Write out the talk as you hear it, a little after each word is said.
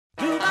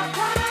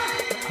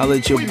Holla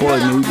at your boy,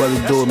 man. We about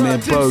to do it, man.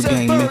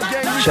 Birdgang, man.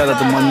 Shout out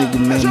to my nigga,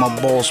 man. My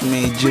boss,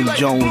 man. Jim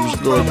Jones. What's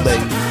good,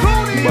 baby?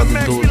 We about to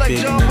do it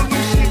big, man.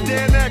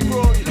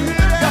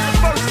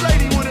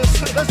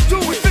 Let's do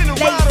it in the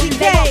ride.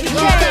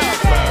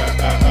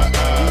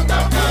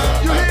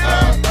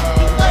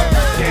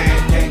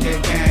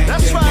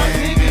 That's right.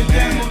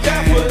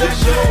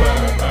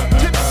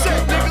 Tip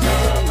set, niggas.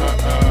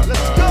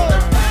 Let's go.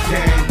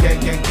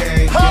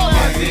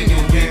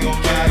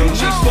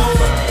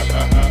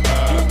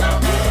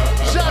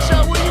 Shasha,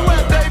 where you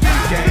at, baby?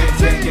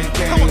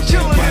 Come on,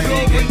 kill it.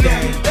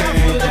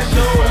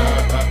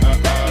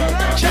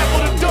 Chapel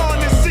the dawn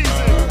this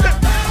season.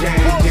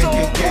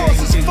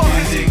 Pause is fun.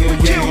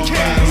 Kill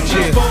cans.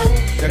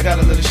 I got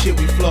a little shit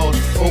we floss.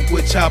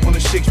 Oakwood top on the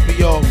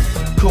 6BO.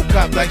 Coke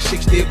cop like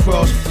 60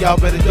 across. Y'all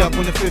better duck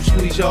when the fifth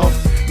squeeze off.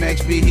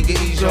 Max B, he can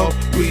ease off,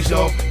 breeze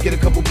off, get a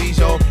couple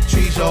B's off,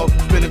 trees off,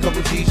 spin a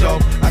couple G's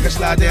off. I can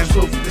slide down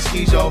so with the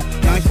skis off.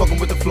 Y'all ain't fucking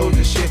with the flows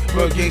and shit.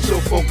 Birdgang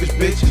so focused,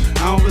 bitch.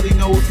 I don't really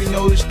know if you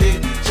noticed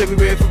it. Chevy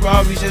red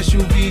Ferraris,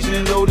 SUVs,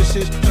 and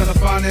Lotuses. Tryna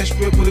find that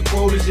strip where the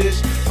quotas is.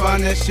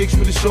 Find that 6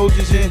 with the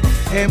soldiers in.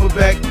 Hammer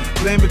back,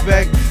 blam it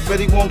back. Bet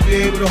he won't be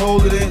able to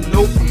hold it in.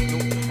 Nope.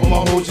 On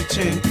my hoes at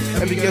 10.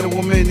 Every ghetto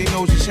woman, they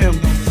knows it's him.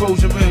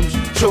 Frozen rims,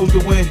 chose to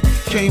win.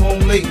 Came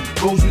home late,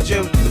 rose with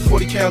Jim. The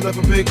 40 cal left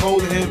a big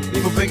hole in him.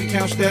 Leave a bank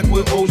account stacked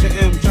with O's and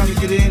M's. Trying to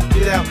get in,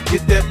 get out,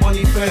 get that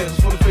money fast.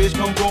 Before the feds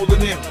come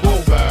rolling in.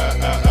 Whoa.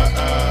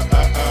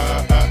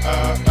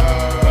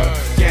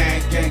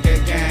 Gang, gang,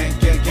 gang, gang,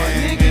 gang,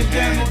 gang. Niggas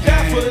down,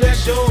 die for that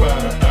show.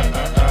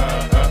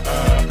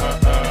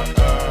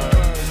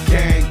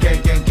 Gang,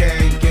 gang, gang,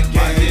 gang, gang, gang.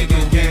 My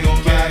niggas gon'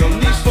 ride on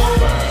these foes.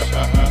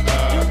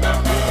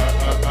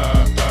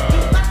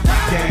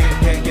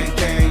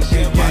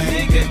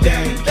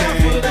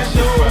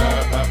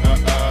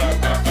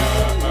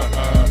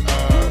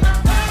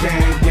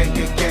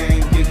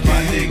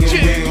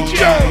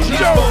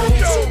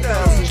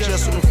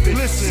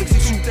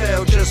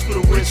 Just for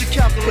the rich, you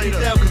calculate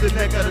it out cause the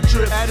neck got a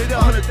drip. Add it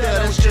up, 100,000,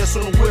 that's just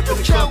on the whip. And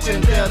the count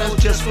 10 down, that's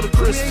just for the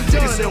crisp.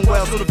 Niggas send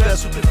wild for the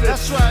best with the fifth.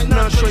 That's right,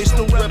 non-trace,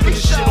 no weapon and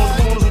shit. On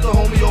the corners with the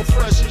homie, all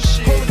fresh and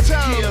shit.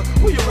 Yeah,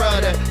 where you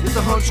ride at? It's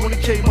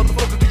 120K,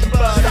 motherfucker, could you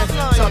buy that?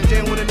 Top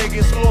down when a nigga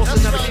is lost,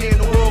 and not a kid in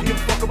the world, give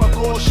a fuck about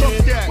caution.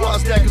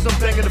 Why's that? Cause I'm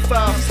banging the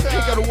five.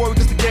 Ain't gotta worry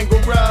cause the gang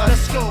gon' ride.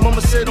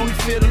 Mama said only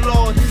fear the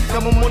Lord.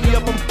 Got my money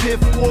up, I'm prepared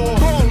for war.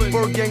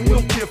 Birdgang, we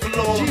don't care for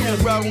long. We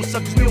don't ride on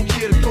suckers, we don't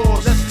care the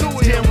cause.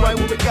 Damn right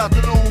what we got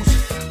to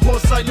lose. On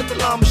sight, let the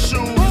llama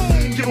shoot.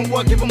 Give him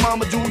what, give him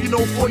mama do. You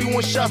know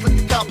 41 shots like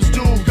the coppers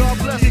do. God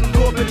bless you,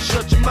 better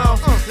shut your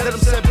mouth. Let him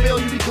set bail,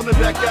 you be coming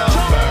back out.